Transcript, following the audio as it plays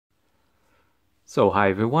So hi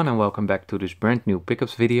everyone and welcome back to this brand new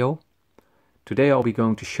pickups video. Today I'll be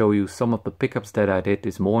going to show you some of the pickups that I did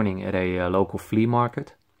this morning at a local flea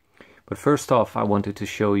market. But first off, I wanted to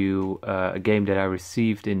show you a game that I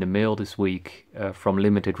received in the mail this week from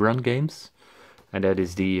Limited Run Games. And that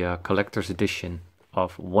is the collector's edition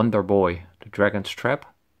of Wonderboy, the Dragon's Trap.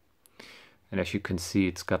 And as you can see,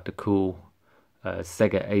 it's got the cool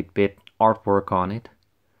Sega 8-bit artwork on it.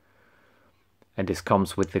 And this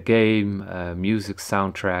comes with the game, music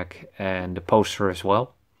soundtrack and the poster as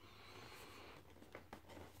well.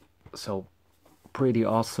 So pretty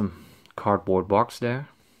awesome cardboard box there.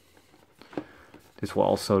 This will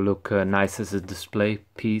also look nice as a display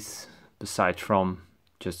piece, besides from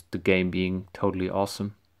just the game being totally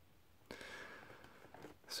awesome.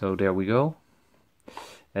 So there we go.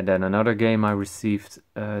 And then another game I received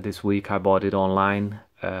this week, I bought it online,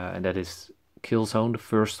 and that is Killzone, the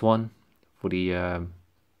first one. For the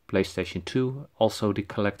PlayStation 2, also the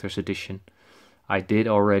collector's edition. I did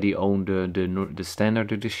already own the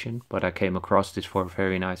standard edition, but I came across this for a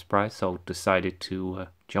very nice price, so decided to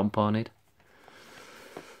jump on it.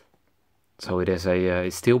 So it is a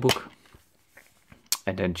steelbook,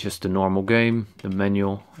 and then just the normal game, the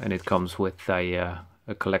manual, and it comes with a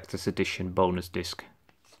collector's edition bonus disc.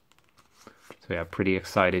 So yeah, pretty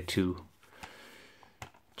excited to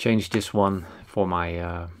change this one for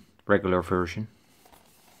my regular version.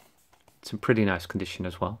 It's in pretty nice condition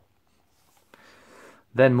as well.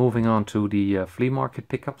 Then moving on to the flea market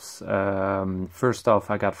pickups. First off,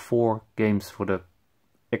 I got 4 games for the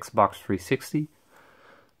Xbox 360.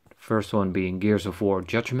 The first one being Gears of War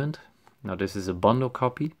Judgment. Now this is a bundle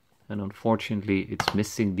copy, and unfortunately it's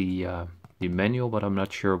missing the manual, but I'm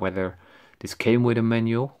not sure whether this came with a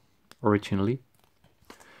manual originally.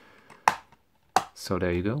 So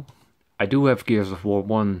there you go. I do have Gears of War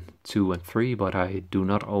 1, 2 and 3, but I do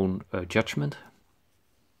not own Judgment.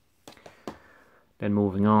 Then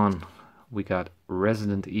moving on, we got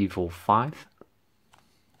Resident Evil 5.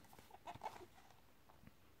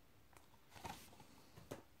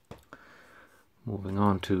 Moving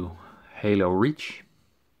on to Halo Reach.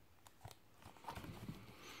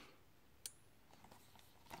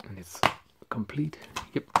 And it's complete.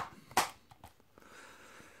 Yep.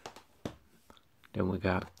 Then we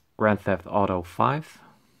got Grand Theft Auto 5,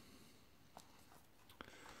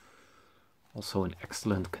 also in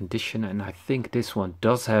excellent condition, and I think this one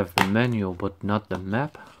does have the manual but not the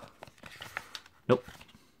map. Nope,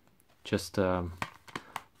 just the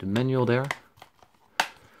manual there,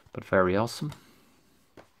 but very awesome.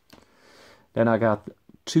 Then I got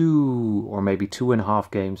 2 or maybe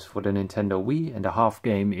 2.5 games for the Nintendo Wii, and the half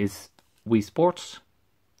game is Wii Sports.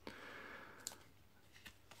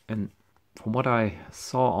 And from what I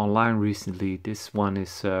saw online recently, this one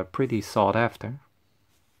is pretty sought after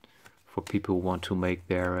for people who want to make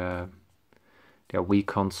their Wii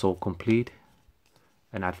console complete.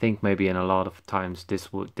 And I think maybe in a lot of times this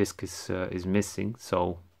disc is missing,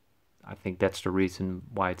 so I think that's the reason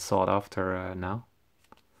why it's sought after now.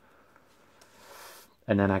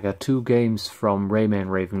 And then I got 2 games from Rayman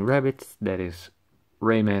Raving Rabbids. That is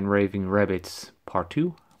Rayman Raving Rabbids Part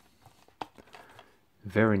 2.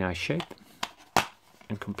 Very nice shape.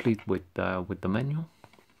 And complete with the manual.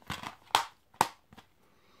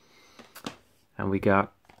 And we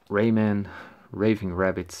got Rayman Raving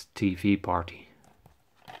Rabbids TV Party,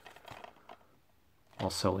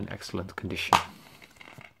 also in excellent condition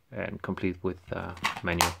and complete with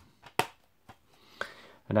manual.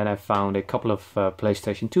 And then I found a couple of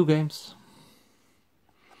PlayStation 2 games.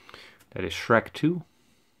 That is Shrek 2.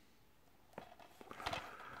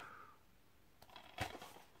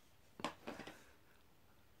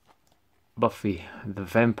 Buffy the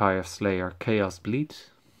Vampire Slayer Chaos Bleeds.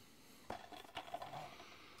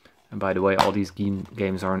 And by the way, all these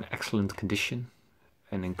games are in excellent condition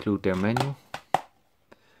and include their manual.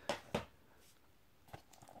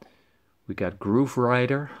 We got Groove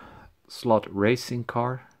Rider, Slot Racing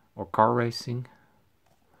Car, or Car Racing.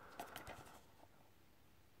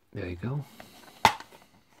 There you go.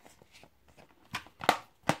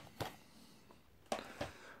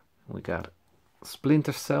 We got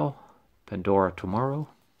Splinter Cell, Pandora Tomorrow.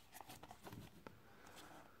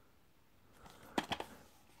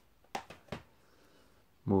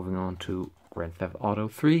 Moving on to Grand Theft Auto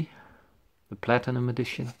 3, the Platinum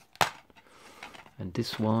Edition. And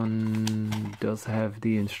this one does have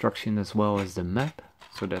the instruction as well as the map,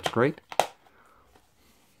 so that's great.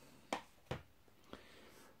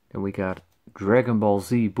 Then we got Dragon Ball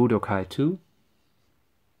Z Budokai 2.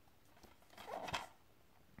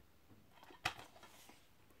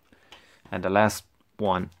 And the last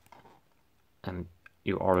one, and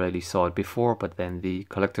you already saw it before, but then the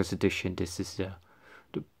collector's edition, this is the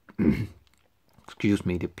excuse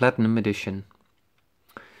me, the platinum edition.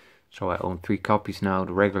 So I own 3 copies now,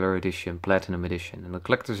 the regular edition, platinum edition and the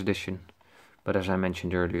collector's edition. But as I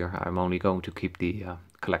mentioned earlier, I'm only going to keep the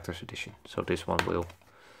collector's edition. So this one will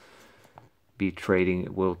be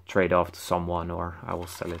will trade off to someone, or I will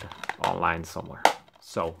sell it online somewhere.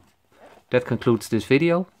 So that concludes this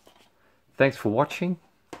video. Thanks for watching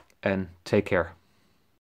and take care.